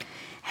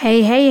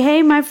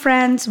Hey, my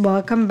friends.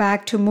 Welcome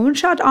back to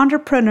Moonshot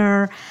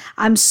Entrepreneur.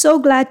 I'm so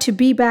glad to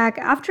be back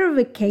after a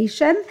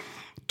vacation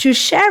to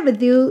share with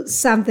you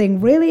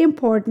something really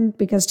important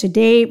because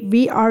today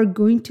we are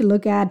going to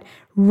look at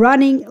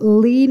running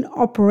lean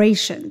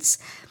operations.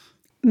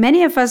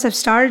 Many of us have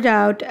started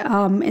out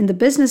in the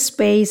business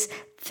space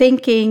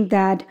thinking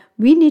that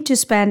we need to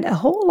spend a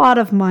whole lot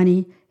of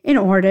money in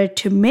order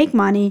to make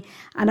money.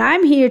 And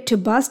I'm here to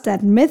bust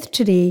that myth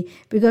today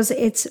because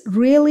it's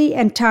really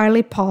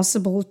entirely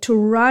possible to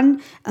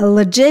run a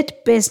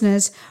legit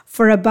business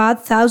for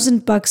about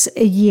 $1,000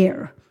 a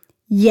year.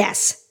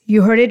 Yes,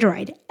 you heard it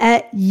right.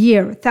 A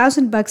year,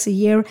 $1,000 a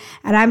year.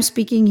 And I'm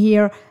speaking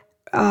here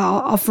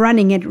of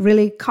running it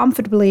really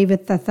comfortably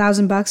with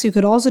 $1,000. You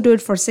could also do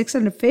it for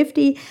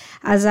 $650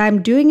 as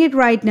I'm doing it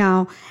right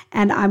now.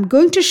 And I'm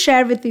going to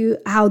share with you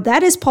how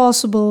that is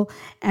possible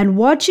and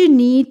what you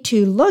need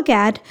to look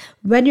at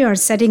when you are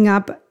setting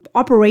up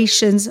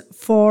operations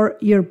for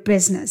your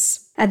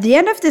business. At the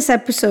end of this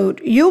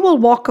episode, you will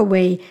walk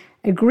away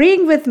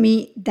agreeing with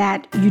me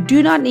that you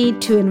do not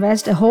need to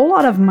invest a whole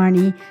lot of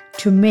money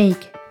to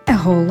make a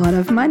whole lot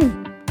of money.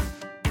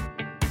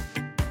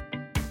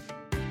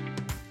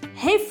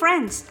 Hey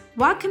friends,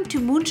 welcome to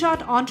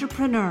Moonshot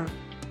Entrepreneur.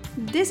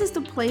 This is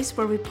the place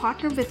where we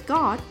partner with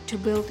God to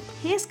build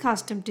His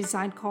custom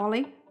design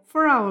calling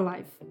for our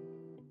life.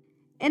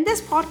 In this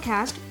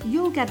podcast,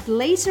 you'll get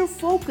laser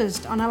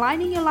focused on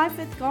aligning your life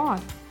with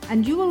God,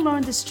 and you will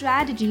learn the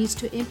strategies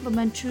to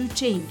implement true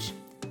change.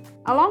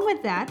 Along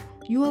with that,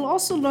 you will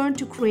also learn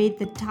to create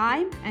the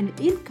time and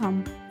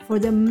income for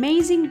the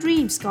amazing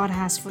dreams God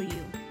has for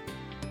you.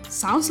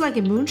 Sounds like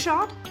a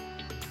moonshot?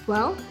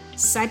 Well,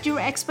 set your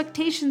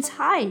expectations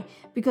high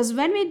because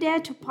when we dare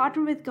to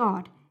partner with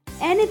God,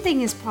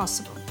 anything is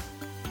possible.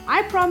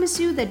 I promise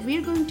you that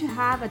we're going to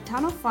have a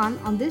ton of fun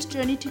on this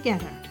journey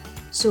together.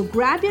 So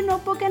grab your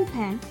notebook and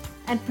pen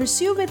and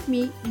pursue with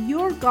me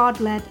your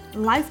God-led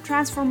life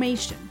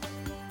transformation.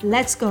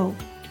 Let's go.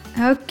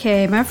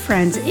 Okay, my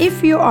friends,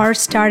 if you are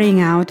starting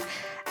out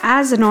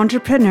as an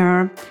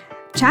entrepreneur,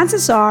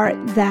 chances are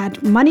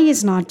that money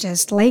is not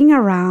just laying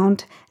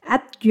around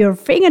at your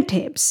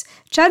fingertips.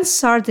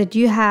 Chances are that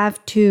you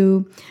have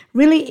to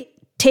really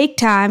take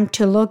time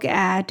to look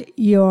at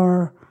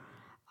your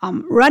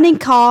running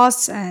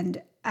costs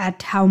and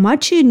at how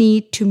much you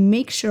need to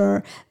make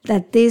sure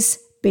that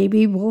this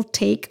baby will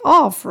take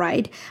off,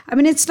 right? I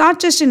mean, it's not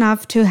just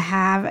enough to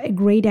have a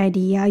great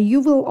idea.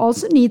 You will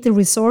also need the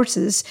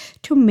resources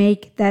to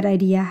make that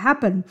idea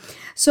happen.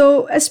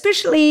 So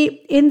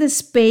especially in the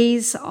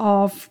space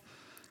of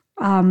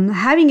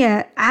having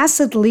an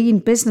asset lean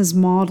business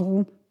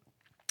model.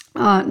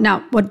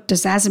 Now, what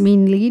does asset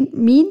lean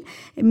mean?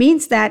 It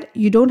means that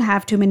you don't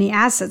have too many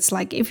assets.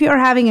 Like if you're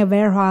having a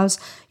warehouse,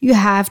 you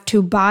have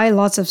to buy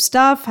lots of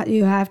stuff.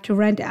 You have to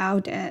rent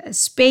out a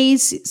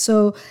space.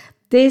 So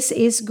this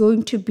is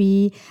going to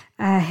be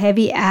a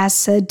heavy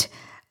asset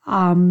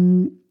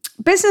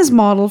business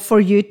model for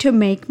you to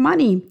make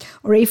money.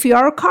 Or if you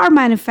are a car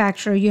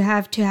manufacturer, you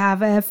have to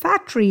have a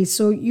factory.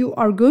 So you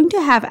are going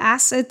to have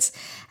assets,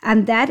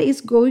 and that is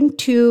going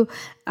to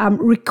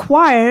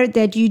require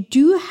that you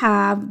do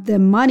have the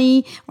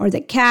money or the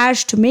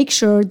cash to make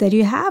sure that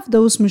you have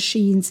those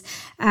machines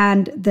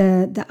and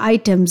the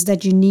items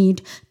that you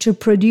need to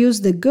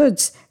produce the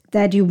goods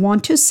that you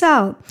want to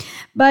sell.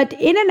 But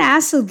in an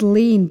asset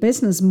lean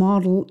business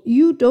model,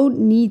 you don't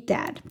need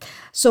that.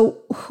 So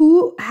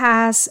who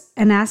has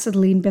an asset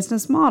lean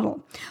business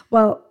model?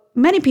 Well,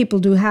 many people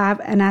do have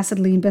an asset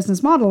lean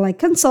business model, like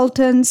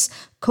consultants,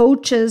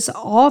 coaches,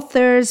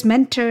 authors,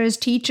 mentors,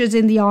 teachers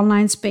in the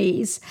online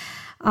space,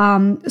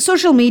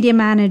 social media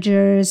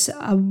managers,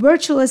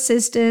 virtual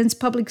assistants,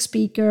 public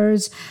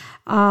speakers,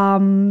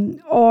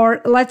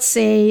 or let's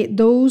say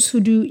those who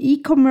do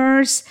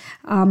e-commerce.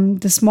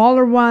 The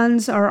smaller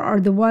ones are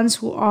the ones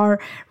who are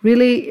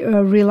really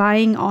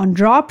relying on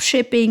drop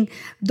shipping.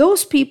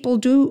 Those people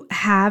do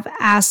have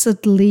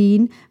asset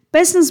lean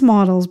business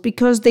models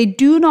because they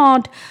do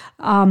not,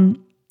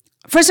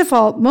 first of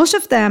all, most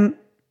of them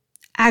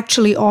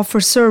actually offer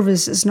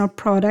services, not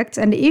products.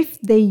 And if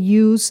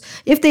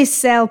they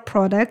sell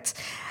products,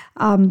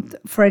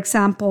 for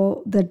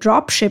example, the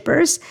drop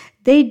shippers,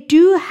 they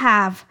do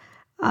have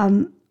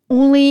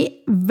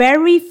only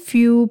very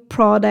few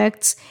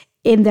products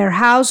in their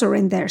house or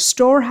in their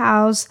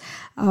storehouse.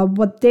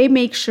 What they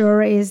make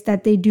sure is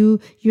that they do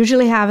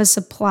usually have a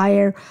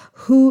supplier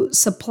who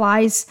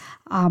supplies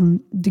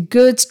the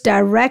goods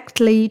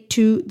directly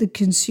to the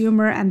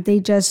consumer, and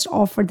they just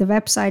offer the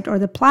website or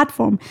the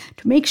platform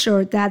to make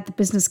sure that the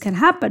business can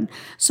happen.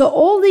 So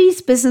all these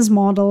business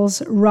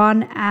models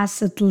run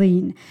asset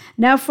lean.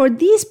 Now, for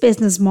these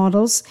business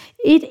models,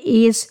 it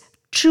is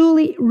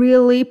truly,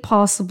 really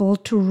possible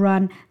to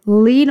run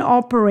lean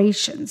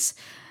operations.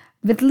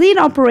 With lean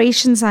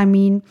operations, I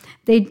mean,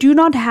 they do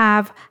not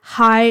have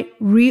high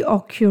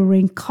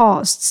reoccurring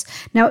costs.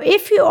 Now,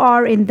 if you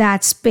are in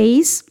that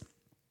space,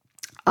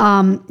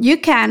 you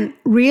can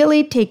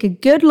really take a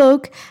good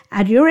look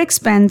at your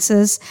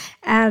expenses,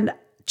 and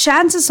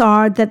chances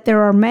are that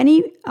there are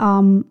many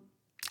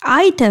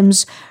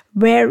items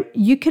where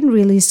you can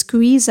really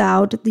squeeze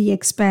out the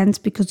expense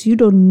because you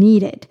don't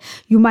need it.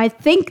 You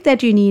might think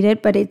that you need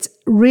it, but it's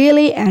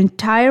really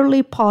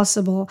entirely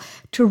possible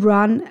to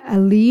run a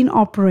lean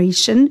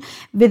operation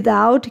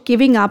without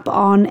giving up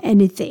on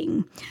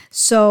anything.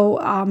 So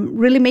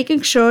really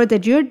making sure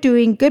that you're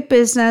doing good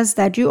business,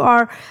 that you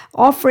are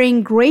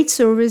offering great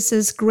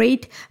services,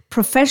 great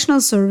professional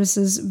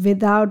services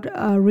without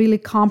really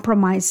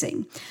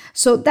compromising.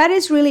 So that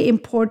is really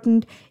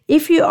important.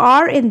 If you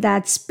are in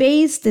that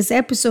space, this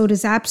episode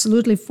is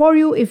absolutely for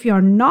you. If you're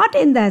not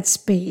in that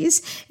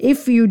space,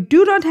 if you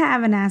do not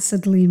have an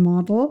asset lean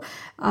model,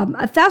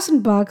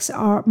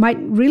 $1,000 might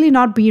really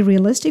not be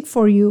realistic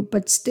for you,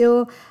 but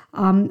still,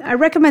 I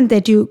recommend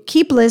that you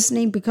keep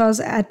listening, because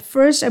at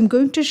first I'm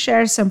going to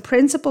share some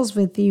principles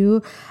with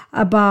you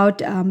about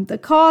the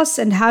costs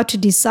and how to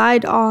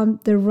decide on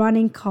the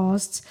running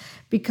costs,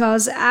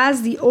 because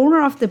as the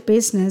owner of the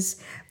business,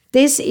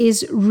 this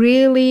is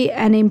really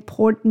an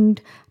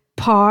important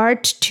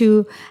part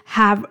to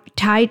have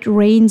tight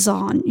reins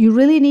on. You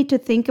really need to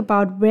think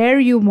about where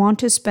you want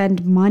to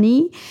spend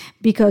money,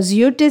 because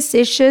your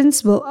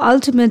decisions will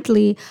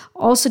ultimately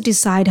also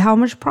decide how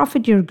much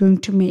profit you're going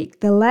to make.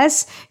 The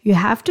less you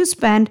have to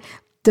spend,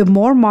 the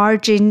more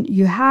margin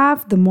you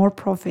have, the more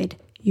profit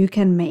you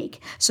can make.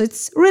 So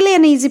it's really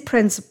an easy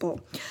principle.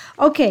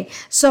 Okay,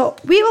 so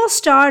we will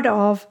start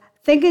off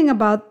thinking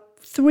about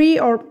 3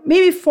 or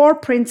maybe 4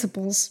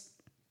 principles.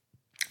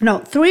 No,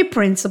 3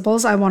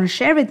 principles I want to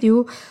share with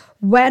you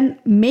when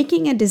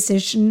making a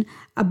decision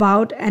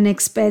about an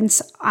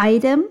expense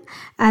item.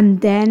 And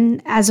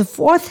then as a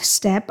 4th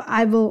step,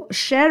 I will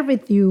share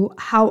with you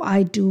how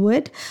I do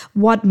it,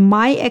 what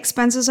my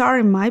expenses are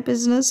in my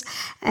business.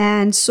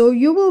 And so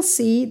you will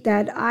see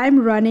that I'm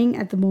running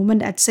at the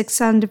moment at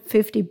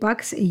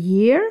 $650 a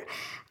year.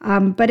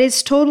 But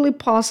it's totally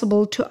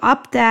possible to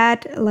up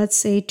that, let's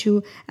say,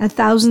 to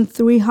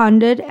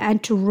 $1,300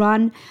 and to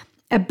run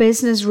a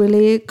business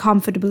really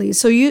comfortably.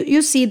 So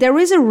you see there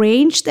is a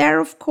range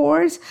there, of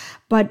course,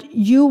 but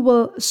you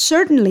will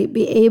certainly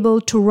be able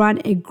to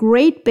run a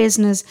great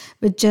business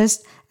with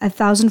just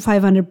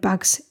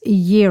 $1,500 a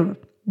year.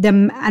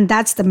 And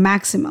that's the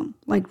maximum,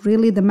 like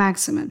really the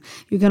maximum.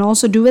 You can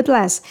also do it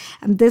less.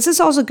 And this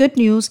is also good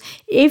news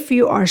if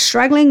you are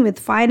struggling with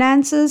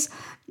finances,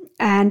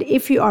 and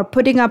if you are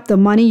putting up the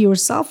money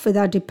yourself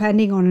without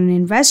depending on an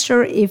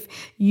investor. If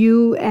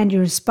you and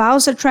your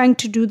spouse are trying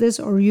to do this,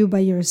 or you by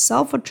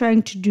yourself are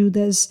trying to do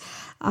this,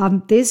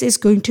 this is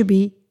going to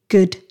be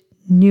good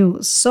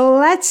news. So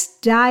let's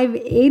dive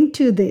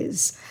into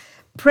this.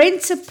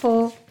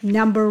 Principle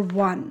number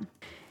 1.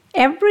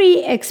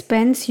 Every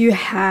expense you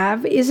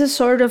have is a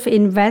sort of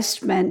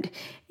investment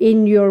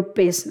in your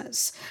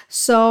business.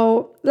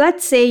 So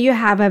let's say you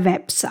have a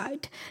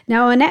website.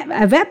 Now, a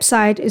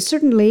website is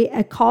certainly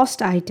a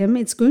cost item.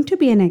 It's going to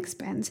be an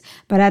expense,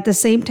 but at the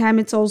same time,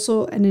 it's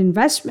also an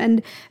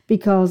investment,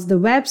 because the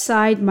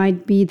website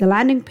might be the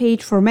landing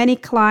page for many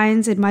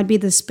clients. It might be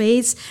the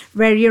space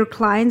where your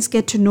clients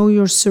get to know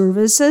your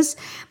services.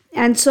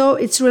 And so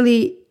it's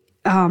really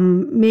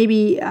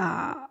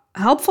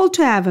helpful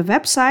to have a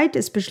website,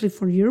 especially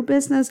for your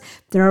business.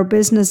 There are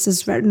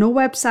businesses where no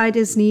website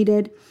is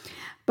needed.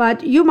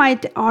 But you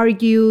might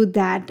argue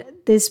that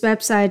this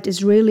website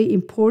is really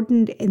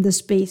important in the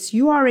space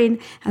you are in.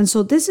 And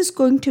so this is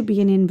going to be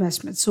an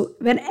investment. So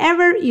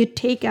whenever you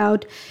take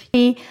out,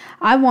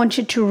 I want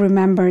you to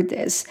remember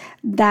this,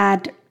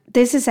 that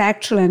this is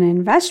actually an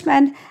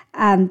investment,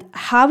 and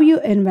how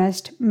you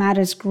invest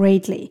matters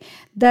greatly.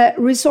 The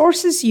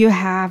resources you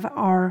have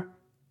are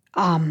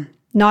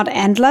not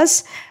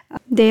endless.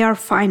 They are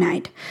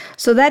finite.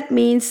 So that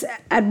means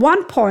at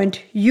one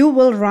point you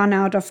will run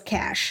out of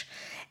cash.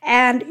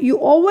 And you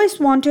always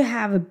want to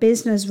have a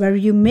business where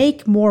you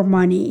make more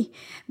money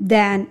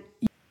than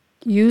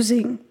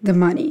using the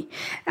money.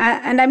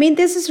 And I mean,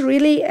 this is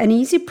really an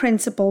easy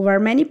principle where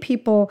many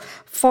people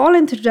fall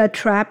into that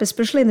trap,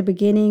 especially in the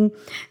beginning.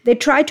 They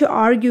try to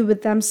argue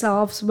with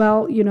themselves,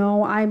 well,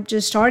 I'm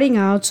just starting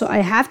out, so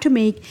I have to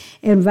make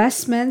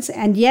investments.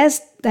 And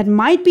yes, that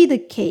might be the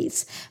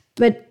case,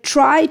 but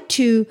try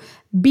to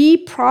be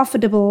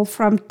profitable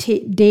from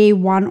day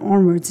one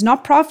onwards.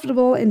 Not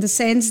profitable in the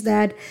sense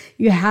that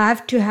you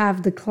have to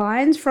have the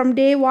clients from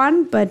day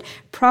one, but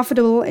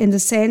profitable in the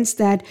sense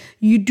that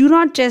you do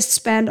not just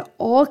spend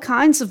all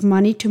kinds of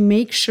money to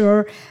make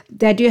sure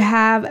that you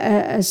have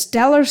a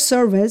stellar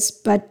service,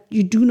 but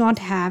you do not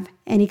have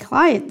any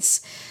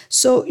clients.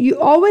 So you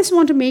always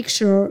want to make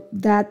sure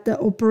that the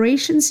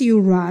operations you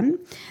run,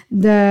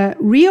 the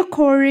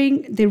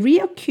reoccurring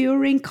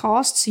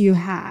costs you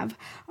have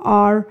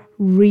are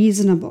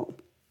reasonable.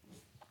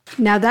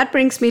 Now that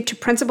brings me to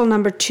principle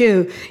number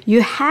 2.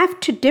 You have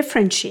to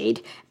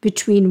differentiate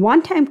between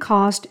one-time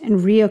cost and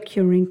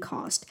reoccurring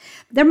cost.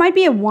 There might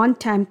be a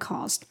one-time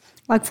cost.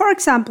 Like, for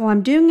example,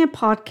 I'm doing a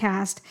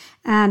podcast,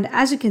 and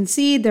as you can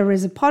see, there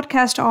is a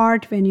podcast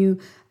art when you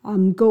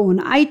go on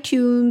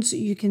iTunes,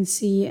 you can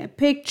see a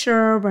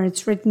picture where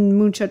it's written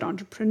Moonshot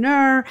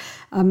Entrepreneur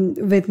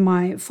with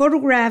my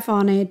photograph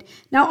on it.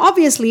 Now,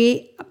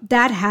 obviously,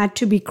 that had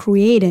to be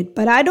created,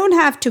 but I don't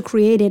have to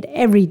create it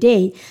every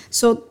day.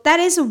 So that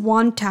is a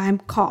one-time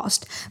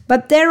cost.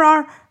 But there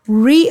are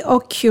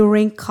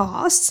reoccurring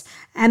costs,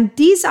 and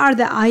these are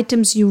the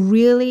items you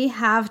really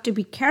have to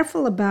be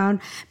careful about,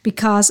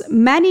 because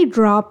many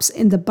drops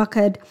in the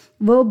bucket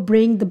will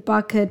bring the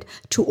bucket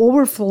to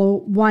overflow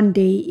one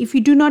day if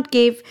you do not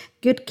give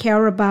good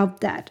care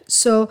about that.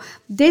 So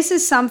this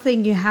is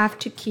something you have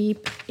to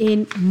keep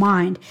in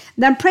mind.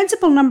 Then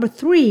principle number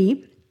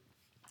 3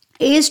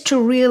 is to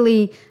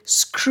really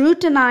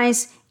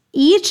scrutinize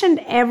each and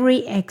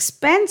every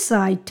expense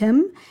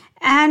item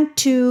and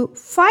to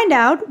find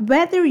out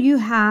whether you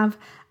have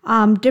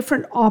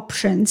different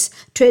options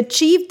to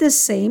achieve the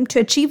same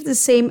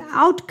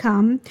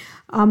outcome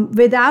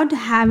without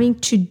having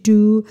to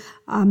do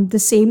the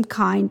same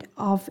kind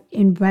of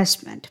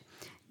investment.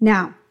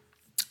 Now,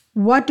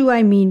 what do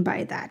I mean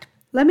by that?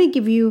 Let me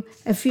give you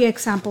a few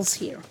examples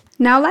here.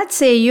 Now, let's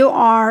say you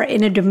are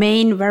in a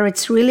domain where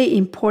it's really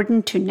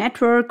important to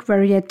network,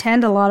 where you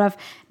attend a lot of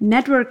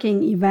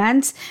networking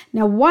events.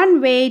 Now,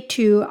 one way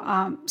to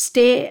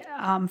stay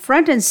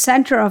front and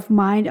center of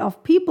mind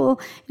of people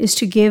is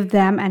to give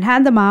them and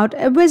hand them out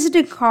a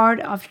visiting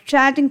card, of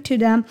chatting to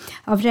them,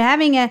 of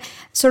having a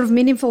sort of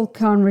meaningful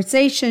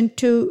conversation,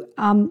 to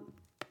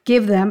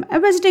give them a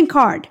visiting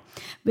card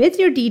with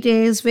your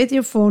details, with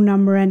your phone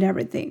number and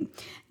everything.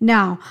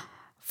 Now,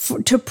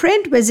 to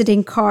print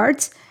visiting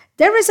cards,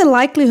 there is a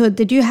likelihood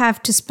that you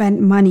have to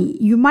spend money.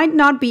 You might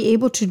not be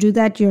able to do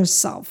that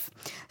yourself.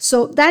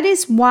 So that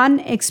is one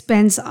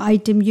expense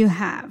item you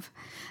have.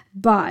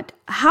 But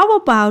how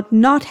about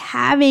not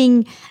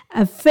having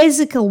a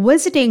physical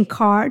visiting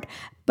card,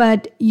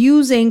 but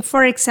using,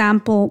 for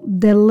example,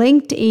 the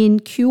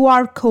LinkedIn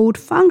QR code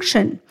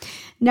function?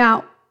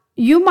 Now,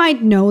 you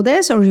might know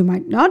this or you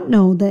might not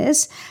know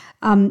this.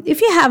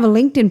 If you have a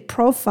LinkedIn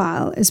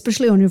profile,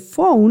 especially on your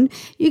phone,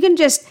 you can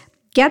just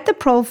get the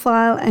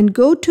profile and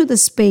go to the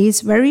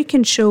space where you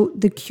can show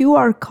the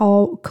QR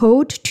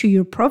code to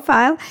your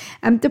profile,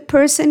 and the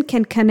person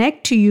can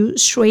connect to you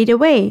straight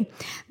away.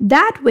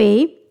 That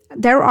way,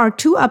 there are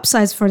two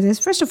upsides for this.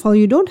 First of all,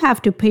 you don't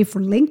have to pay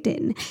for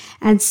LinkedIn.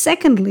 And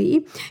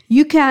secondly,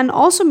 you can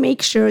also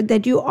make sure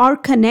that you are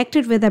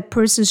connected with that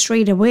person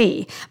straight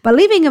away. By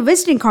leaving a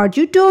visiting card,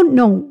 you don't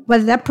know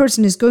whether that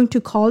person is going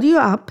to call you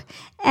up,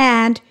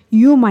 and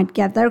you might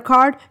get their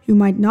card, you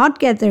might not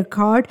get their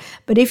card.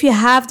 But if you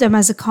have them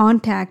as a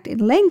contact in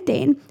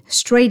LinkedIn,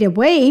 straight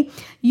away,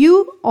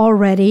 you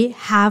already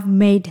have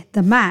made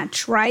the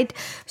match, right?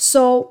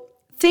 So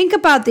think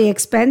about the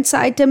expense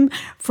item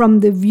from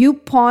the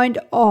viewpoint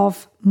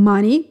of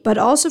money, but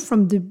also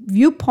from the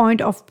viewpoint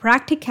of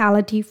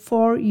practicality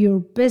for your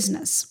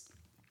business.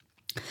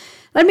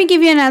 Let me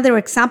give you another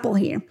example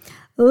here.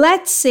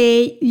 Let's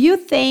say you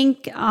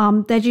think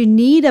that you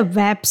need a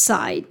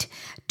website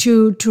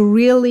to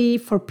really,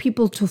 for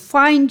people to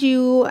find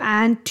you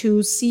and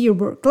to see your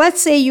work.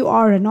 Let's say you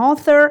are an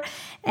author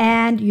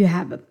and you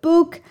have a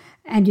book,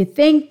 and you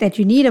think that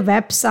you need a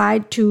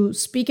website to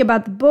speak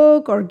about the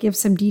book or give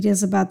some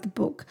details about the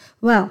book.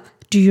 Well,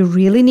 do you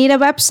really need a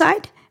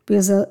website?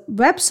 Because a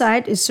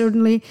website is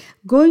certainly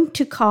going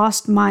to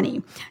cost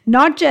money.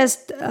 Not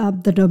just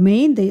the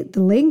domain, the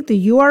link,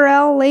 the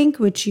URL link,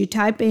 which you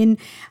type in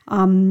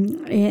a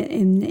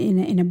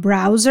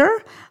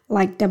browser,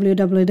 like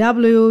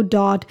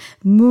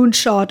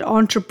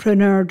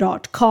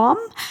www.moonshotentrepreneur.com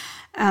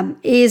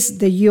is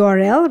the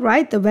URL,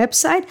 right? The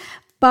website.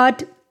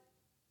 But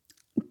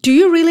do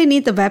you really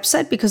need the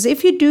website? Because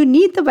if you do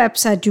need the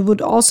website, you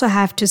would also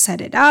have to set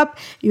it up.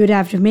 You would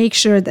have to make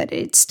sure that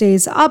it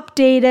stays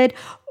updated.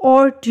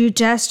 Or do you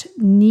just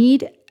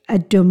need a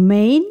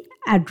domain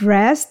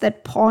address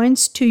that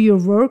points to your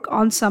work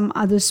on some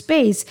other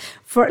space?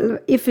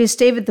 For if we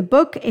stay with the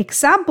book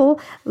example,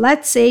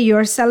 let's say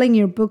you're selling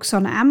your books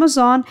on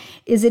Amazon.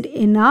 Is it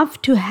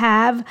enough to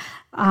have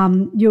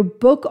your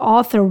book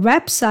author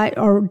website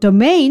or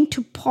domain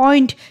to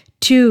point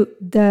to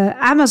the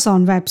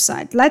Amazon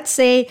website? Let's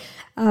say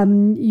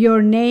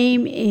your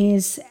name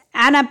is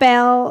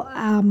Annabelle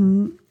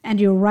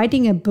and you're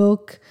writing a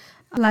book,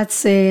 let's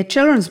say a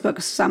children's book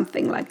or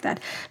something like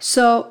that.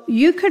 So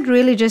you could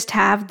really just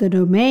have the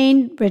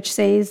domain which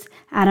says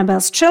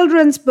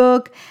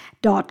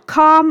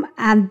annabelleschildrensbook.com,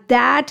 and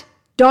that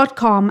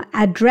 .com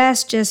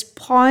address just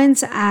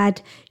points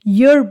at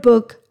your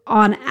book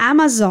on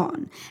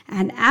Amazon,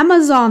 and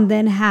Amazon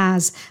then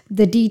has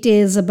the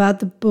details about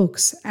the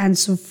books and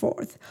so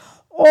forth.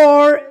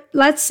 Or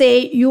let's say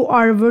you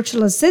are a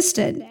virtual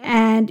assistant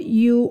and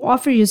you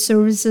offer your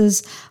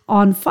services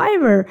on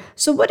Fiverr.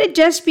 So would it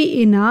just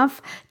be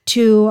enough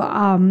to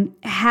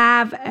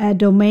have a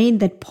domain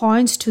that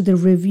points to the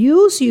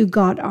reviews you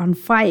got on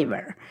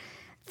Fiverr?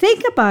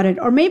 Think about it.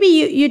 Or maybe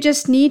you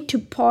just need to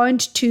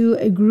point to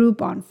a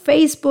group on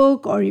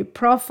Facebook or your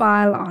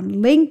profile on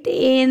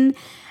LinkedIn.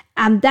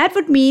 And that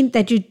would mean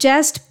that you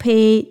just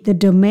pay the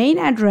domain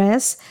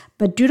address,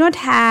 but do not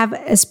have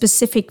a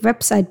specific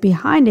website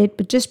behind it,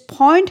 but just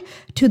point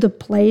to the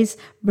place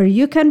where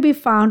you can be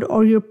found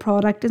or your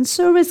product and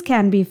service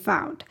can be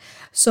found.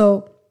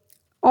 So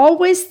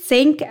always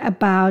think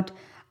about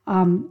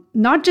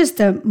not just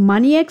the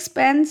money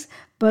expense,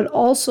 but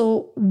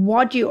also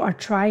what you are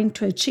trying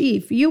to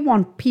achieve. You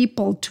want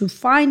people to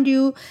find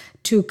you,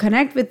 to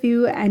connect with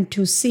you, and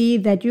to see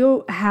that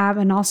you have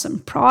an awesome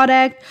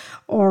product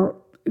or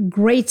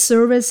great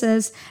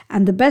services.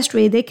 And the best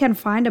way they can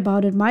find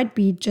about it might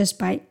be just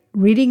by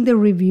reading the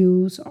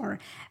reviews or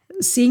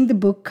seeing the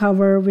book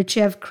cover, which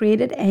you have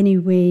created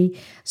anyway.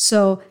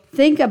 So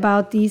think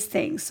about these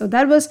things. So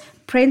that was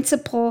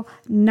principle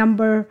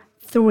number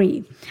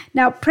 3.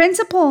 Now,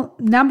 principle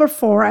number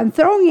 4, I'm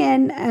throwing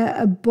in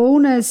a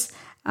bonus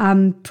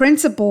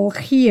principle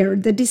here.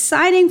 The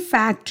deciding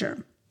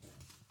factor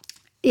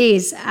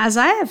is, as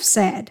I have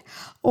said,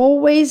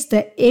 always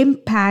the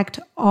impact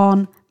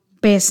on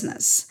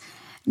business.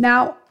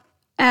 Now,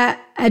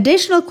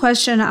 additional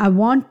question I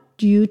want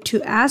you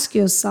to ask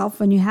yourself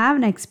when you have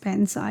an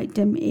expense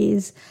item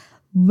is,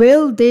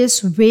 will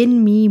this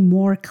win me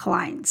more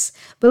clients?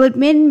 Will it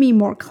win me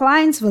more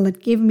clients? Will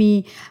it give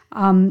me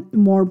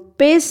more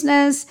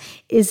business?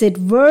 Is it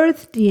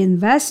worth the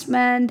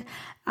investment?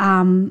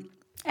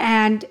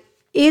 And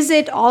is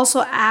it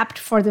also apt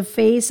for the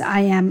phase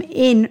I am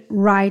in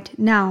right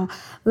now?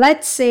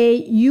 Let's say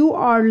you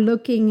are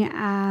looking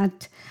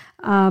at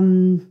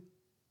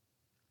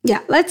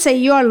let's say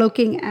you are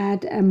looking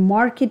at a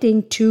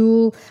marketing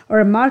tool or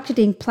a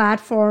marketing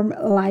platform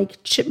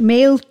like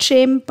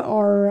MailChimp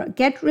or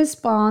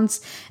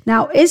GetResponse.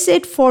 Now, is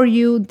it for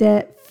you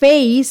the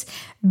phase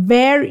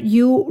where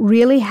you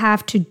really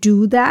have to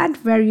do that,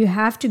 where you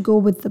have to go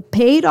with the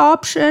paid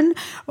option,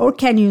 or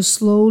can you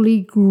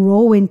slowly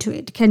grow into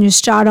it? Can you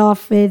start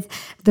off with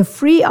the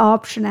free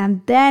option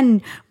and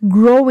then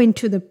grow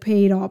into the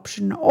paid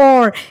option?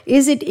 Or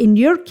is it in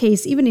your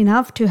case even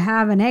enough to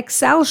have an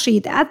Excel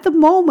sheet at the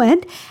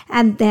moment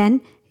and then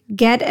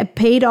get a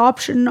paid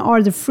option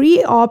or the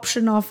free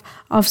option of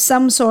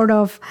some sort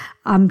of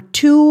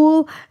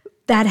tool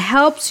that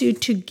helps you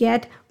to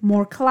get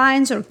more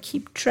clients or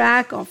keep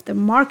track of the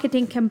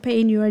marketing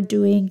campaign you are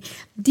doing?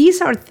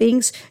 These are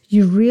things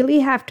you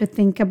really have to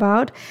think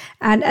about.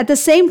 And at the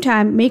same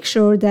time, make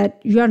sure that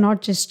you are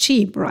not just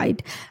cheap,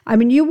 right? I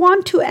mean, you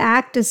want to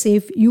act as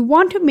if you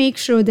want to make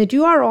sure that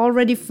you are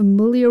already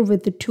familiar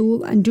with the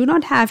tool and do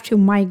not have to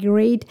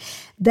migrate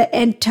the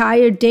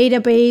entire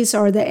database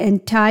or the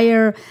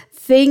entire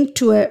thing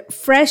to a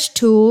fresh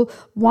tool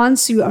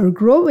once you are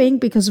growing,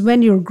 because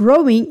when you're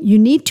growing, you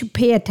need to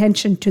pay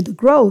attention to the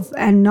growth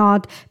and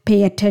not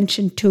pay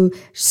attention to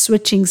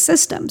switching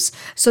systems.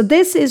 So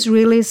this is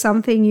really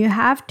something you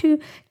have to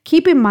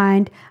keep in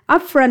mind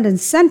up front and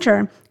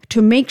center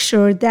to make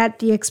sure that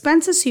the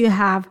expenses you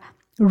have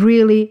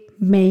really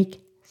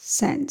make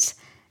sense.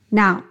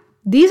 Now,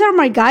 these are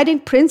my guiding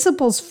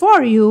principles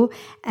for you.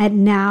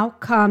 And now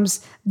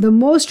comes the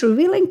most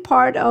revealing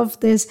part of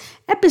this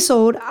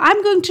episode.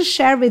 I'm going to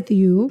share with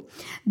you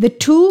the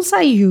tools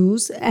I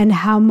use and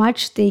how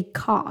much they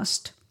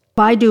cost.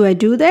 Why do I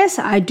do this?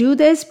 I do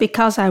this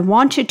because I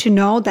want you to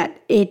know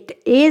that it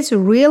is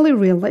really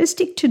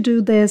realistic to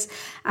do this.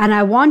 And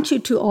I want you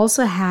to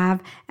also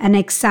have an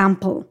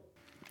example.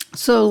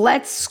 So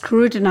let's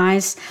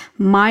scrutinize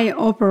my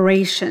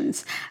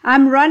operations.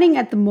 I'm running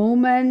at the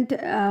moment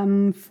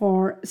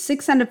for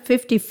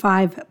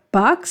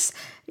 $655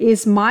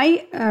 is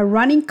my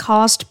running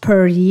cost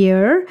per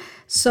year.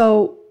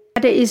 So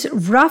that is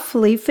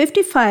roughly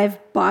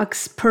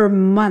 $55 per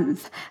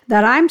month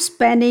that I'm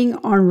spending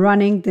on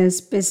running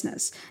this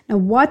business. Now,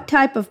 what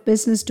type of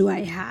business do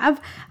I have?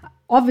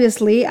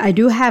 Obviously, I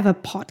do have a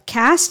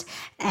podcast,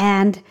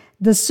 and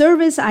the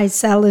service I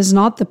sell is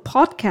not the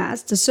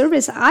podcast. The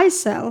service I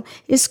sell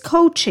is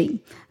coaching.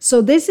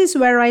 So this is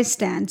where I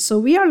stand. So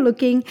we are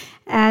looking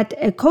at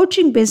a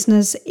coaching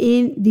business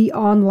in the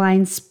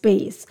online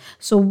space.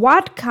 So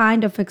what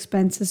kind of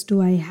expenses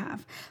do I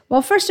have?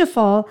 Well, first of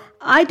all,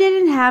 I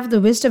didn't have the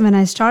wisdom when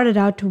I started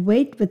out to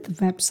wait with the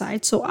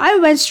website. So I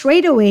went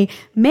straight away,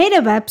 made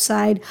a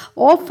website,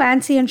 all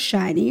fancy and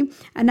shiny.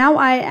 And now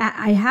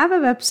I have a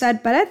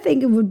website, but I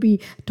think it would be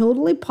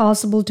totally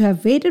possible to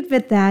have waited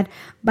with that.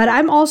 But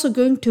I'm also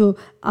going to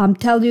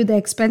tell you the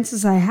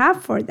expenses I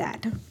have for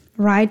that,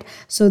 right?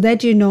 So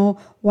that you know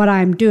what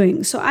I'm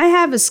doing. So I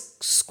have a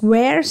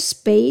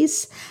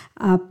Squarespace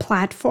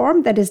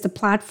platform. That is the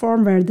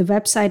platform where the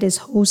website is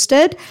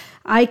hosted.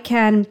 I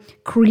can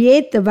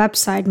create the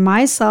website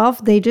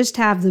myself. They just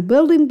have the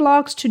building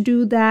blocks to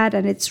do that,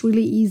 and it's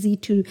really easy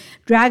to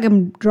drag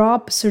and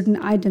drop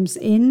certain items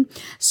in.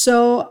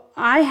 So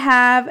I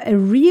have a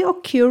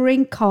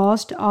reoccurring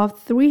cost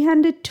of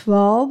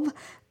 $312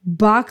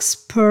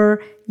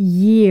 per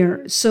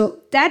year. So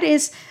that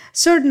is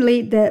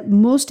certainly the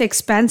most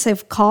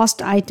expensive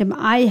cost item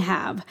I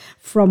have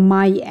from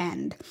my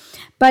end.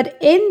 But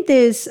in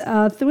this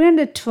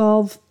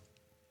 $312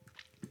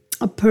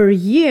 per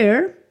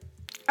year,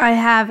 I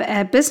have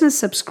a business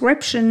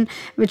subscription,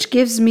 which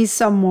gives me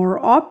some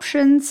more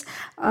options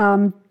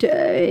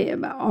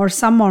or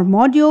some more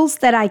modules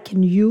that I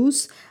can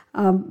use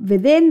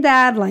within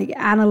that, like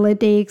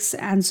analytics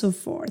and so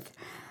forth.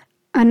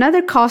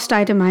 Another cost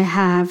item I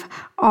have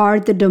are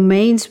the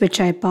domains which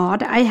I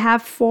bought. I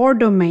have 4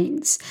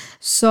 domains.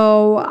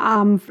 So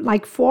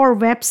like 4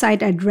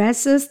 website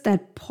addresses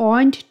that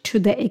point to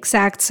the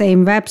exact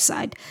same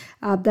website.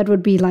 That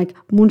would be like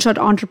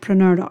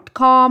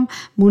moonshotentrepreneur.com,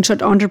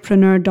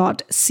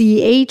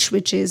 moonshotentrepreneur.ch,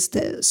 which is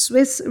the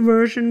Swiss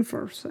version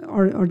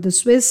or the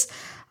Swiss,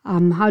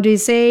 how do you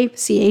say?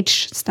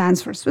 CH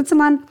stands for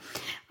Switzerland.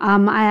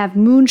 I have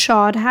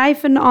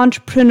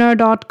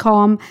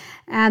moonshot-entrepreneur.com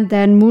and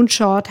then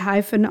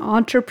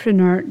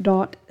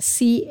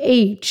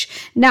moonshot-entrepreneur.ch.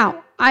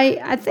 Now,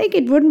 I think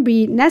it wouldn't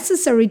be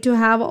necessary to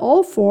have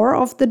all 4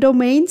 of the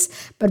domains,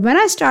 but when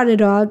I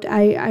started out,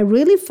 I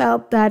really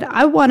felt that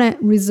I want to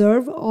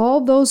reserve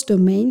all those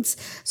domains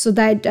so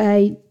that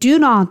I do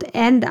not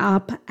end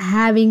up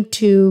having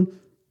to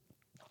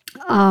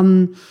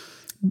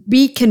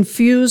be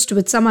confused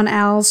with someone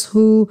else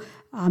who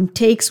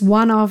takes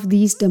one of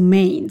these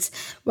domains.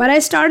 When I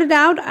started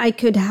out, I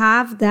could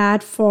have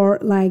that for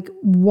like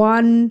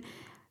 $1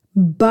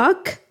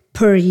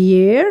 per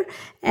year,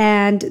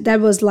 and that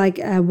was like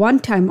a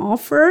one-time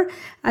offer.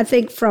 I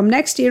think from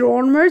next year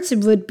onwards, it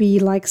would be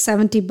like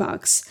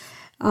 $70.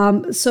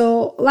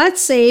 So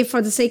let's say,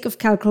 for the sake of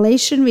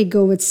calculation, we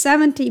go with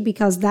 70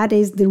 because that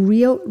is the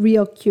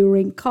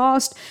reoccurring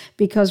cost.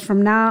 Because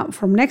from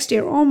next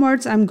year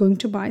onwards, I'm going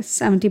to buy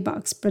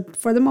 $70. But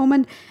for the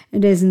moment,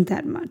 it isn't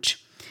that much.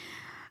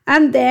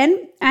 And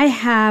then I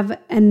have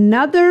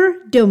another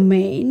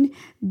domain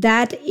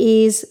that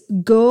is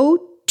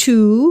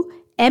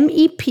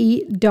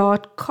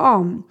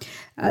go-to-mep.com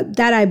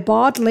that I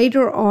bought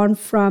later on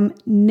from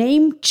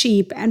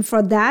Namecheap. And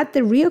for that,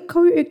 the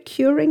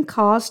recurring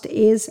cost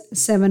is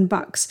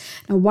 $7.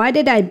 Now, why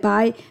did I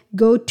buy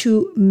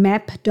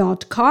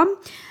go-to-mep.com?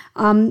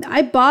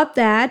 I bought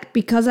that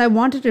because I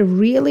wanted a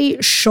really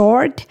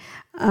short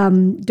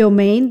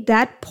domain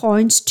that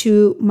points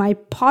to my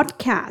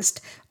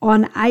podcast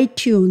on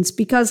iTunes,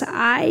 because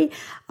I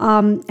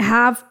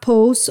have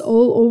posts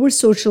all over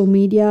social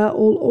media,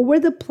 all over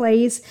the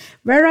place,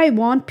 where I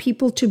want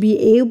people to be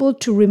able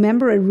to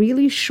remember a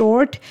really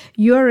short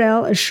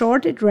URL, a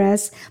short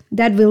address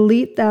that will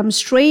lead them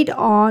straight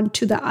on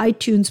to the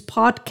iTunes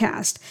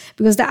podcast,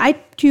 because the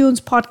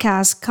iTunes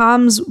podcast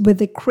comes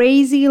with a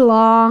crazy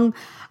long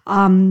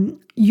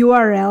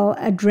URL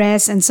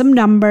address and some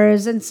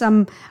numbers and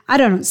some,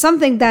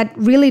 something that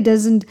really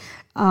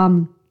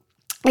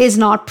is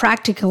not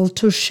practical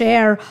to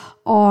share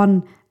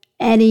on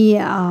any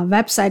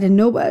website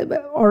and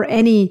or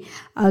any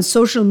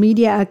social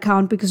media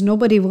account, because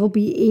nobody will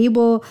be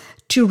able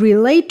to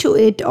relate to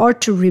it or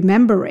to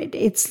remember it.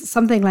 It's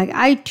something like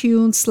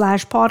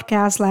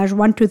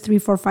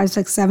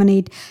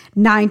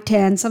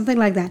iTunes/podcast/12345678910, something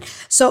like that.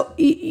 So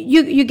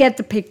you get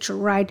the picture,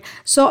 right?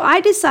 So I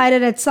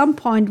decided at some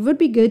point it would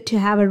be good to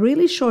have a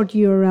really short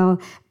URL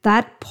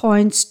that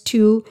points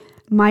to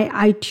my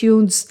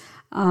iTunes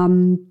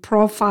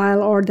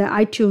profile or the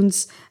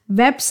iTunes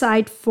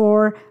website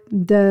for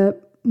the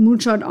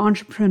Moonshot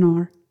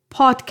Entrepreneur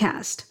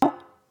podcast.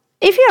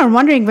 If you are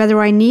wondering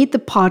whether I need the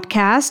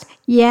podcast,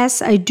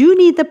 yes, I do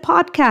need the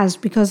podcast,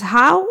 because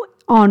how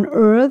on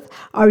earth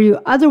are you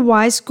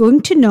otherwise going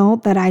to know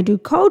that I do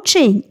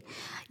coaching?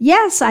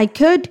 Yes, I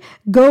could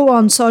go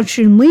on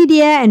social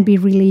media and be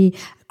really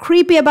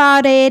creepy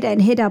about it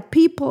and hit up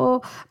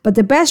people, but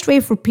the best way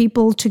for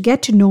people to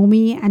get to know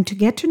me and to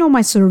get to know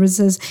my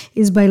services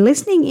is by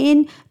listening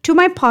in to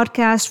my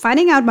podcast,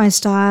 finding out my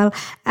style,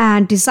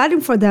 and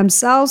deciding for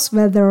themselves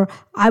whether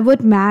I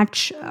would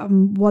match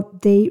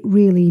what they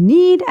really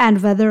need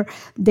and whether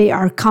they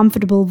are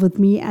comfortable with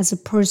me as a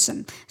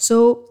person.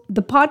 So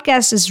the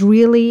podcast is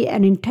really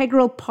an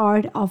integral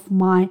part of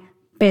my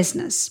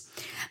business.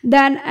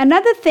 Then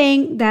another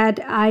thing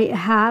that I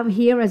have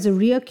here as a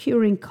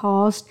recurring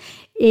cost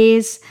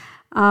is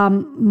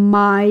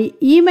my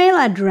email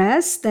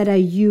address that I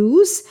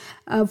use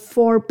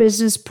for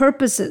business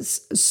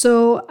purposes.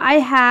 So I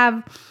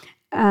have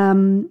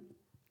a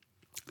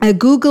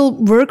Google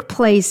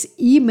Workplace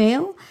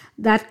email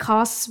that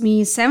costs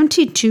me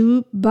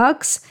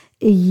 $72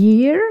 a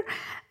year,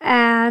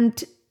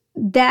 and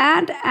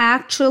that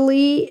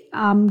actually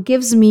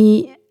gives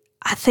me,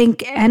 I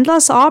think,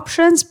 endless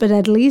options, but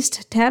at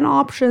least 10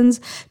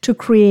 options to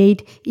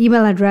create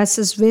email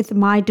addresses with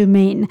my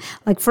domain.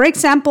 Like, for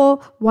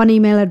example, one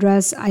email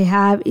address I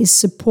have is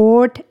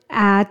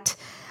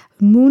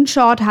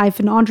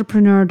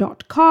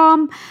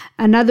support@moonshot-entrepreneur.com.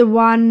 Another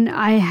one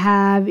I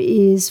have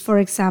is, for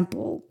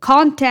example,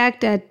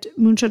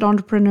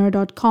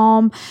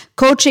 contact@moonshotentrepreneur.com,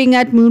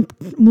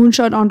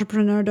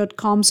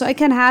 coaching@moonshotentrepreneur.com. So I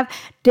can have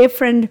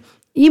different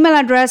email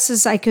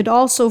addresses. I could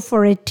also,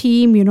 for a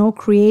team,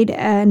 create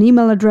an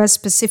email address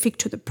specific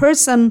to the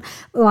person,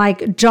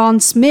 like John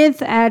Smith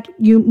at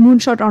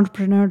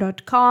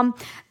moonshotentrepreneur.com.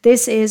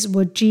 This is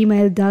what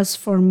Gmail does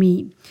for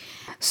me.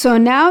 So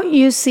now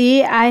you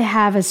see I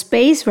have a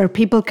space where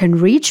people can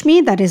reach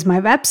me. That is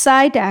my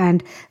website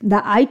and the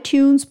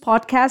iTunes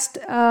podcast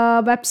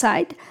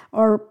website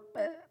or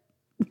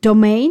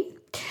domain.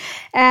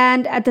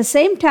 And at the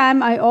same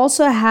time, I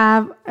also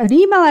have an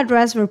email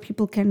address where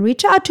people can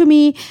reach out to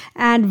me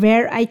and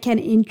where I can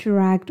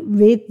interact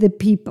with the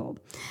people.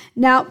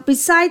 Now,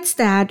 besides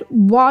that,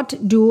 what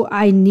do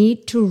I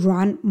need to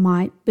run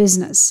my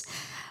business?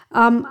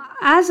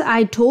 As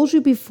I told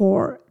you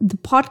before, the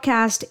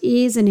podcast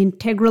is an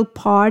integral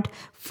part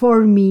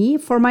for me,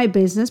 for my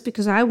business,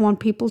 because I want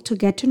people to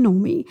get to know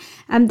me.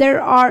 And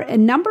there are a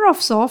number of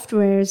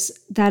softwares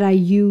that I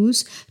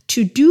use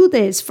to do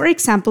this. For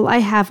example, I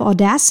have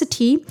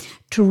Audacity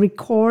to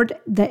record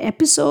the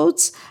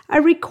episodes I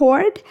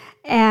record.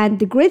 And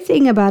the great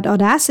thing about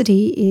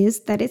Audacity is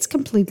that it's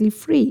completely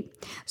free.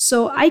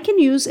 So I can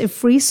use a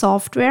free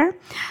software.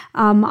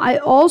 I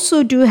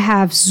also do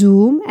have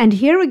Zoom. And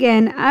here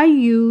again, I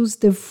use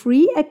the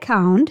free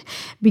account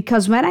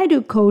because when I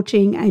do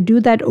coaching, I do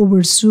that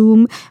over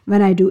Zoom.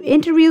 When I do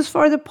interviews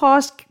for the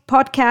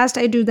podcast,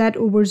 I do that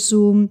over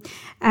Zoom.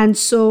 And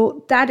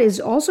so that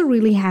is also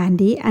really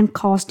handy and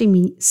costing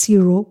me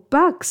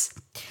 $0.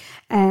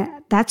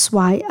 That's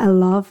why I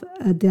love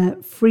the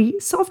free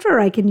software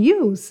I can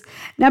use.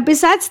 Now,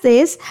 besides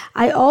this,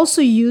 I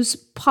also use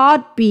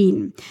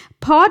Podbean.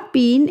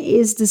 Podbean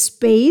is the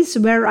space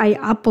where I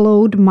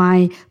upload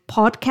my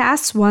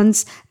podcasts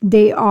once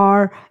they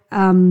are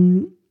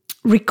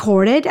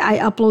recorded. I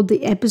upload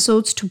the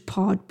episodes to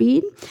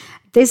Podbean.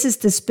 This is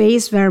the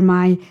space where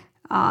my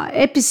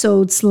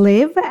episodes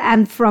live.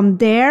 And from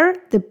there,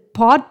 the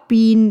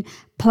Podbean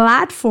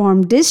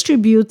platform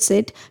distributes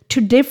it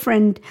to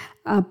different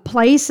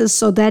places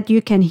so that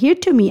you can hear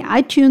to me.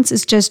 iTunes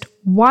is just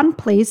one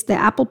place. The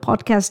Apple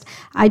Podcast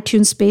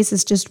iTunes space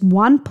is just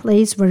one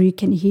place where you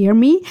can hear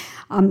me.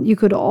 You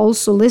could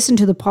also listen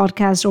to the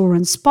podcast over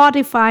on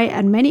Spotify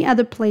and many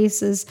other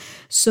places.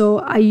 So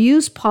I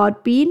use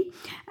Podbean,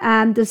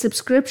 and the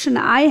subscription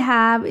I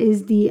have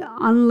is the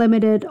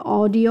unlimited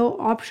audio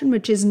option,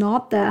 which is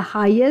not the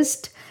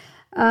highest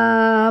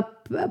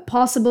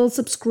possible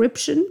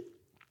subscription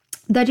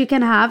that you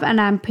can have, and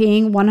I'm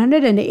paying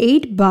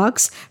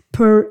 $108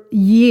 per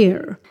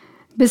year.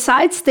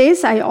 Besides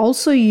this, I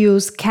also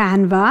use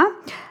Canva.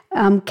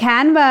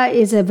 Canva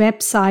is a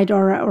website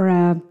or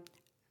a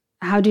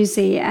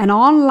an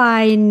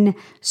online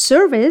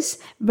service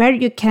where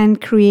you can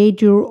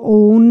create your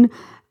own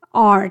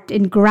art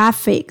in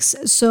graphics.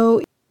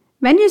 So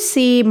when you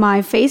see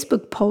my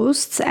Facebook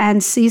posts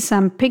and see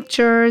some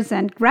pictures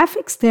and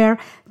graphics there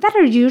that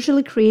are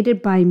usually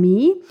created by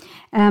me,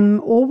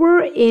 over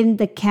in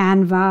the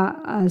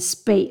Canva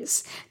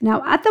space.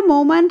 Now, at the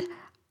moment,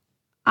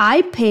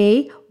 I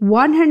pay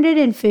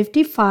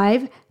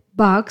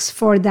 $155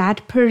 for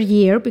that per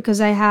year because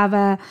I have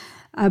a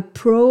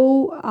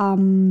pro.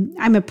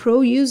 I'm a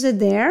pro user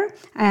there.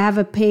 I have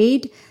a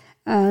paid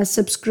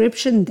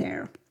subscription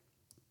there,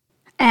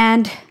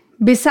 and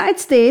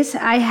besides this,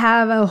 I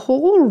have a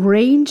whole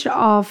range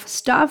of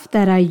stuff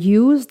that I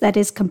use that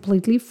is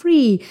completely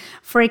free.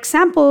 For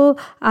example,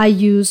 I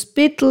use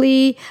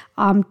Bitly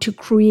to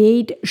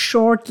create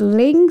short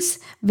links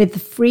with a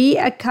free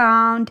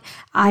account.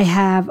 I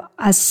have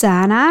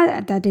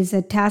Asana, that is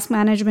a task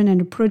management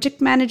and a project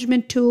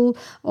management tool.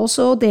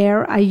 Also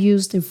there, I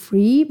use the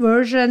free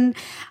version.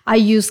 I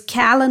use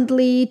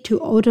Calendly to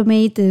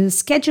automate the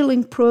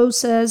scheduling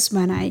process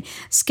when I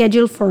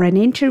schedule for an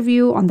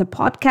interview on the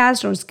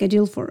podcast or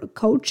schedule for a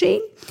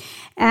coaching.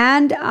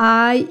 And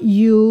I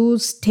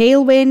use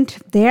Tailwind.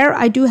 There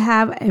I do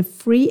have a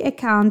free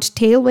account.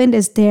 Tailwind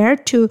is there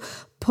to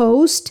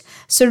post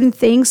certain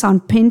things on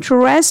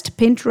Pinterest.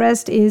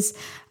 Pinterest is,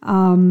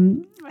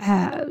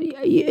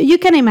 you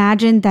can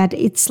imagine that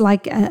it's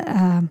like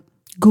a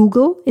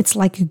Google. It's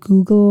like a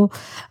Google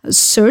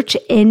search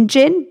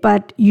engine,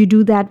 but you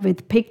do that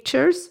with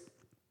pictures.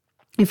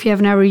 If you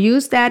have never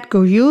used that,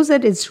 go use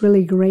it. It's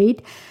really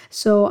great.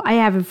 So I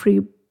have a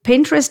free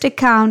Pinterest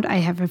account. I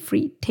have a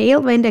free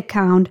Tailwind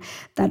account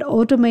that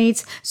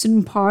automates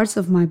certain parts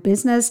of my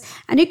business.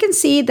 And you can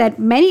see that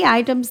many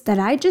items that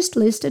I just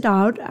listed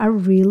out are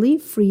really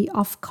free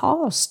of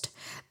cost.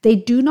 They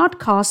do not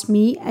cost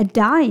me a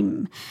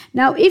dime.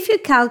 Now, if you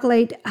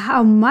calculate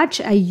how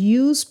much I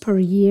use per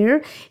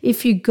year,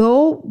 if you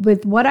go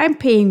with what I'm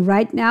paying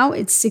right now,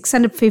 it's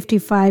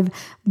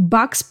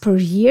 $655 per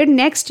year.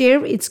 Next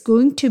year, it's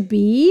going to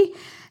be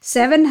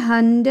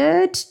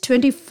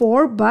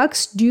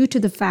 $724 due to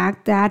the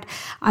fact that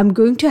I'm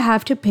going to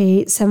have to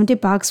pay $70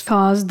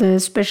 because the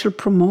special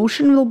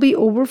promotion will be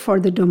over for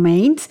the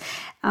domains,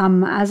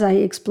 as I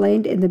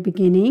explained in the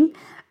beginning.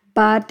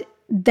 But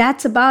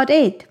that's about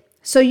it.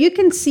 So you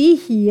can see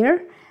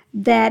here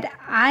that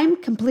I'm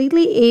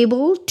completely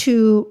able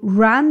to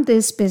run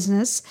this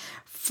business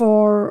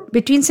for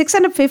between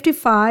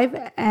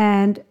 $655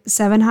 and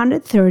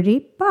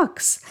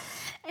 $730.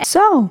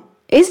 So,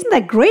 isn't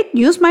that great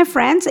news, my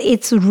friends?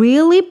 It's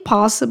really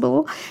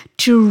possible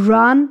to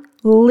run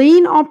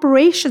lean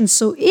operations.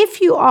 So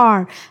if you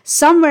are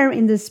somewhere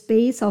in the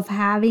space of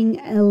having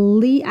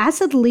a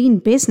asset lean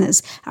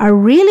business, I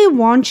really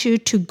want you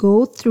to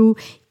go through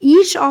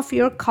each of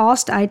your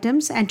cost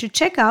items and to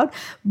check out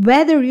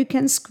whether you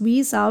can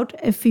squeeze out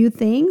a few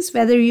things,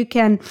 whether you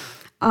can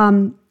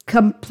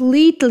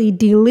completely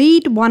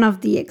delete one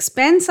of the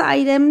expense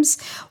items,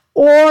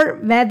 or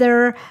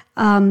whether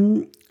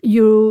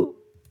you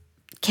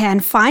can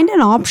find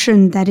an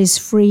option that is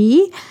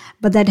free,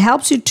 but that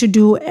helps you to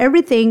do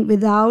everything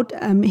without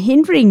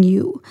hindering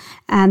you.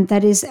 And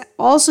that is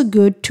also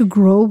good to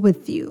grow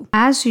with you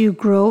as you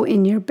grow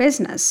in your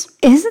business.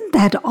 Isn't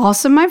that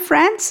awesome, my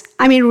friends?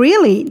 I mean,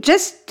 really,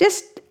 just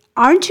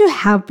aren't you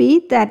happy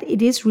that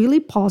it is really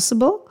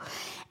possible?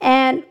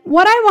 And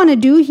what I want to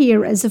do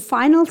here as a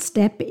final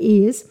step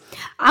is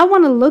I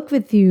want to look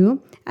with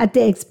you at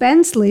the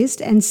expense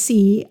list and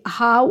see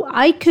how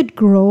I could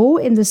grow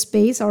in the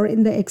space or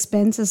in the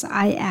expenses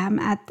I am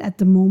at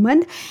the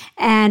moment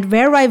and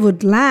where I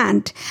would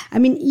land. I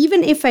mean,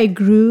 even if I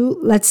grew,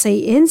 let's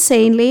say,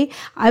 insanely,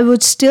 I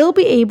would still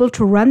be able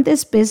to run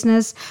this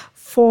business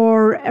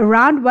for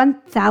around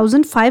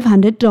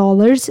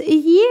 $1,500 a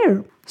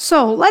year.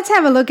 So let's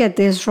have a look at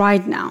this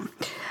right now.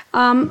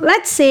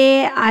 Let's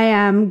say I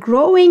am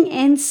growing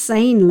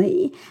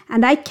insanely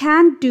and I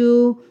can't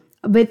do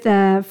with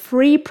a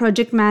free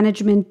project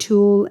management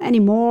tool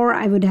anymore.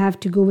 I would have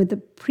to go with the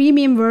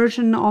premium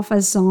version of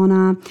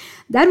Asana.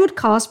 That would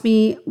cost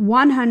me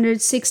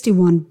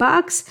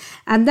 $161.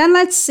 And then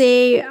let's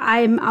say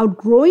I'm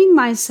outgrowing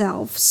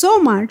myself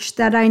so much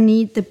that I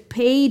need the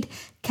paid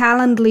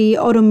Calendly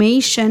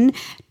automation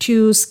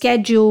to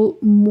schedule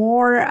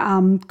more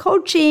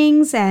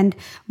coachings and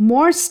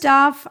more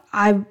stuff.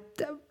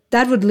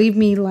 That would leave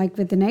me like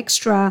with an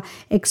extra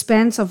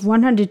expense of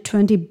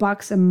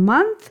 $120 a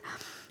month.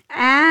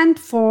 And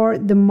for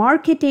the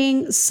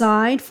marketing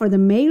side, for the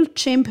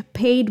MailChimp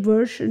paid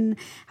version,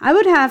 I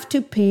would have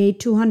to pay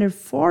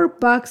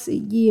 $204 a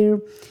year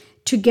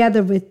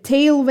together with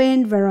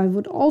Tailwind, where I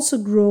would also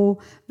grow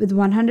with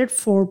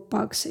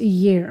 $104 a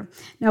year.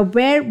 Now,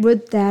 where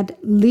would that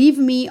leave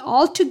me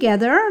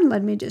altogether?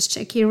 Let me just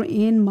check here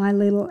in my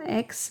little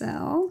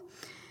Excel.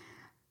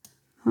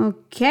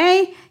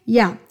 Okay,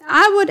 yeah,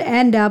 I would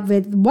end up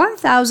with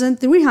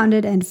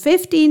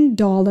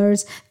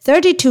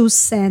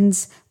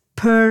 $1,315.32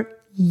 per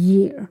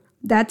year.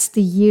 That's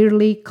the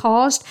yearly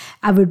cost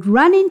I would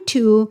run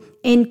into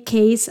in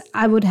case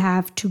I would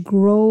have to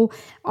grow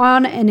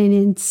on an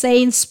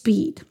insane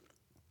speed.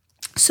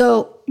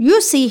 So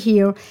you see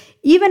here,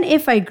 even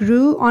if I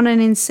grew on an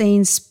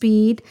insane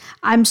speed,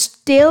 I'm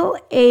still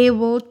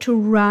able to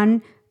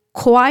run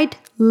quite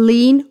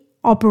lean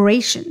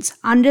operations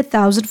under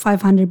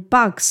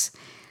 $1,500.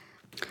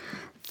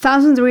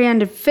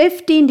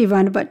 1,315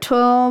 divided by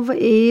 12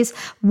 is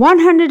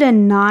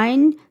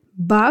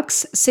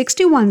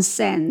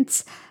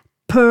 $109.61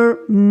 per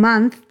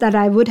month that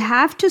I would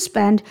have to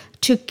spend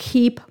to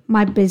keep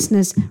my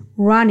business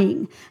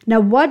running. Now,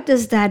 what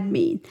does that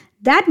mean?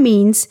 That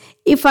means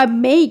if I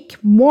make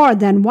more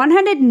than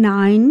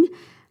 $109,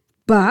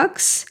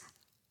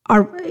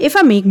 or if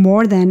I make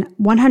more than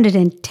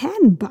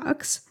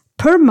 $110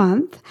 per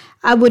month,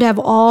 I would have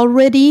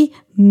already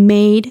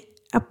made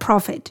a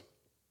profit.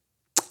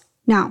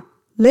 Now,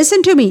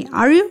 listen to me.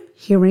 Are you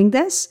hearing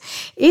this?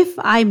 If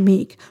I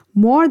make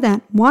more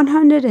than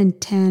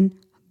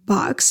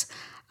 $110,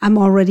 I'm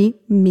already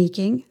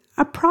making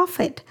a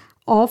profit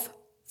of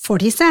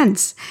 40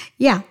 cents.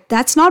 Yeah,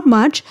 that's not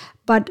much,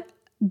 but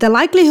the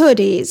likelihood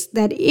is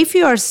that if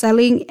you are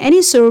selling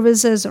any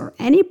services or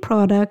any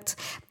products,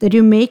 that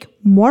you make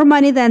more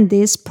money than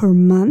this per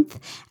month.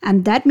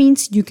 And that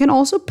means you can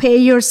also pay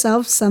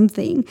yourself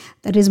something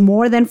that is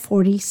more than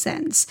 40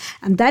 cents.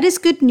 And that is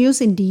good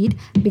news indeed,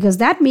 because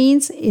that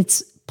means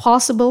it's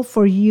possible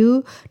for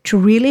you to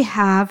really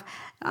have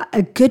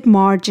a good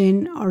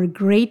margin or a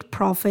great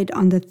profit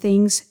on the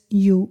things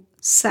you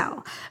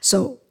sell.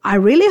 So I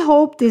really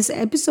hope this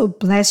episode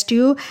blessed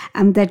you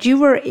and that you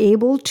were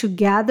able to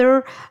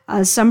gather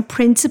some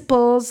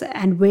principles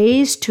and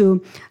ways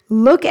to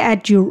look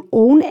at your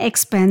own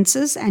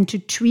expenses and to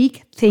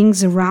tweak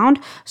things around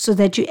so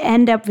that you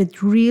end up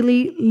with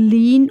really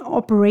lean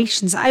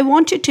operations. I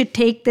want you to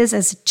take this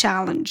as a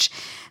challenge.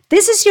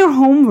 This is your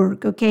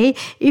homework, okay?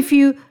 If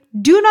you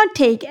do not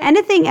take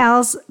anything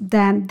else,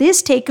 then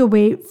this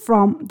takeaway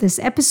from this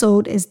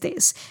episode is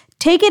this.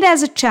 Take it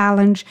as a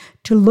challenge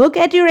to look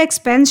at your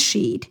expense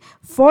sheet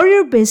for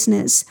your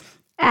business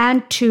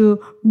and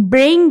to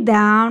bring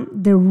down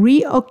the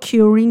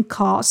reoccurring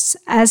costs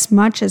as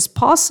much as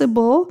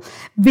possible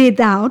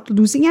without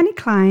losing any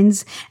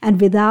clients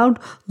and without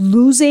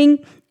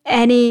losing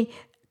any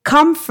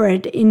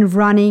comfort in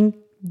running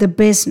the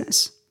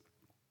business.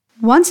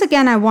 Once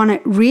again, I want to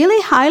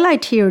really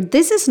highlight here,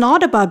 this is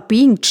not about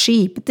being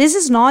cheap. This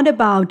is not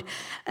about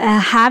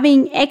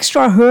having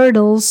extra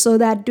hurdles so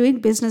that doing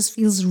business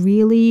feels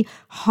really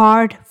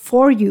hard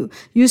for you.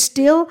 You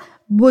still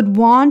would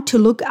want to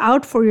look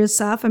out for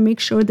yourself and make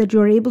sure that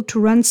you're able to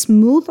run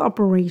smooth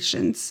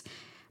operations.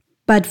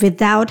 but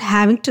without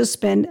having to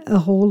spend a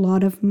whole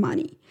lot of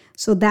money.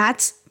 So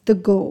that's the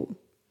goal.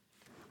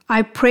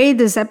 I pray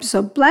this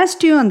episode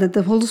blessed you and that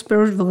the Holy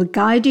Spirit will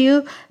guide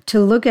you to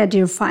look at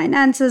your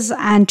finances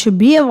and to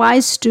be a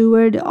wise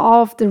steward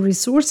of the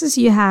resources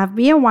you have.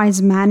 Be a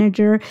wise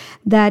manager,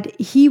 that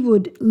He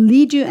would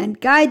lead you and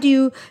guide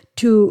you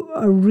to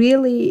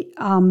really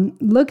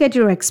look at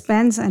your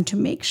expense and to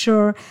make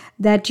sure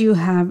that you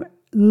have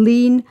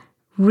lean,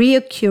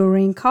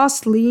 reoccurring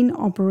cost, lean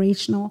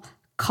operational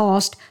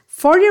cost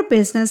for your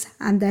business,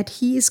 and that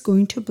He is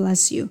going to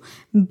bless you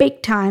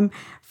big time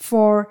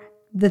for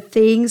the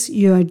things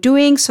you are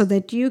doing, so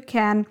that you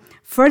can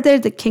further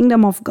the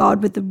kingdom of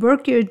God with the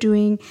work you're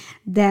doing,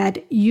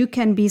 that you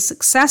can be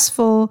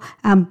successful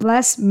and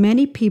bless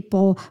many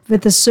people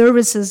with the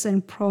services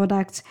and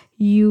products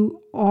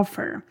you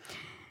offer.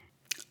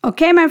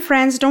 Okay, my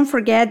friends, don't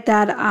forget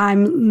that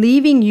I'm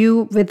leaving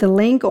you with the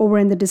link over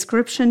in the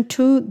description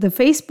to the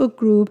Facebook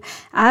group,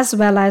 as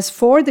well as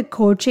for the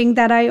coaching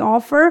that I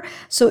offer.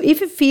 So if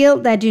you feel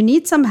that you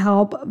need some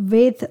help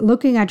with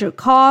looking at your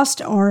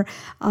cost or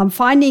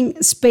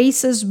finding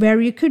spaces where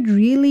you could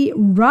really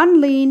run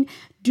lean,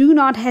 do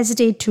not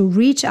hesitate to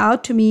reach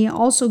out to me.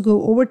 Also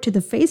go over to the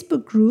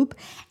Facebook group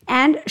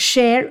and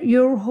share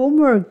your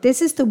homework.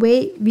 This is the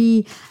way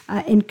we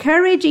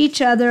encourage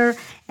each other.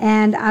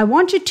 And I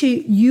want you to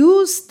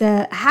use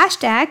the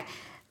hashtag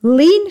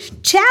Lean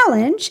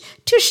Challenge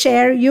to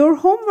share your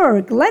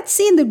homework. Let's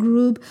see in the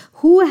group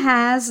who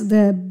has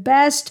the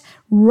best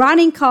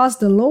running cost,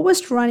 the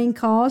lowest running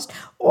cost,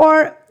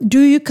 or do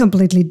you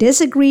completely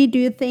disagree? Do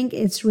you think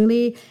it's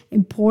really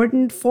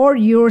important for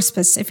your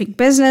specific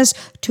business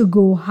to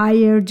go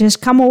higher?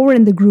 Just come over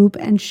in the group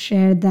and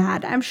share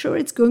that. I'm sure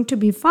it's going to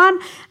be fun,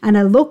 and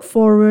I look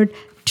forward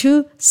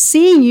to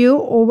seeing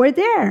you over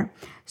there.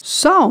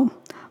 So,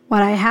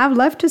 what I have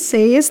left to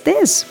say is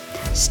this: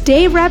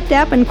 stay wrapped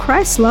up in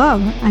Christ's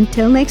love.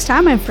 Until next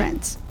time, my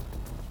friends.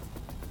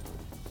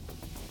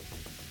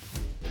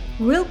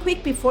 Real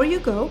quick before you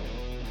go,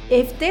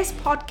 if this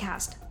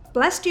podcast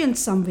blessed you in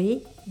some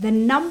way, the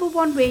number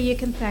one way you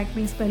can thank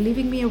me is by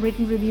leaving me a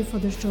written review for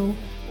the show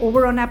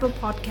over on Apple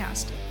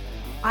Podcast.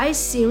 I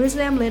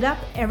seriously am lit up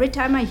every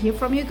time I hear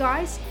from you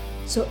guys.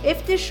 So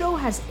if this show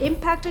has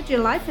impacted your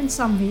life in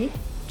some way,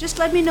 just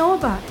let me know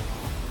about it.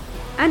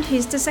 And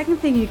here's the second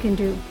thing you can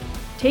do.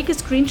 Take a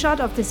screenshot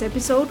of this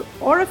episode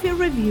or of your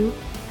review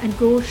and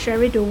go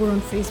share it over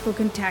on Facebook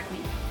and tag me.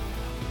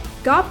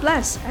 God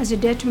bless as you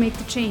dare to make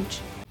the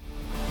change.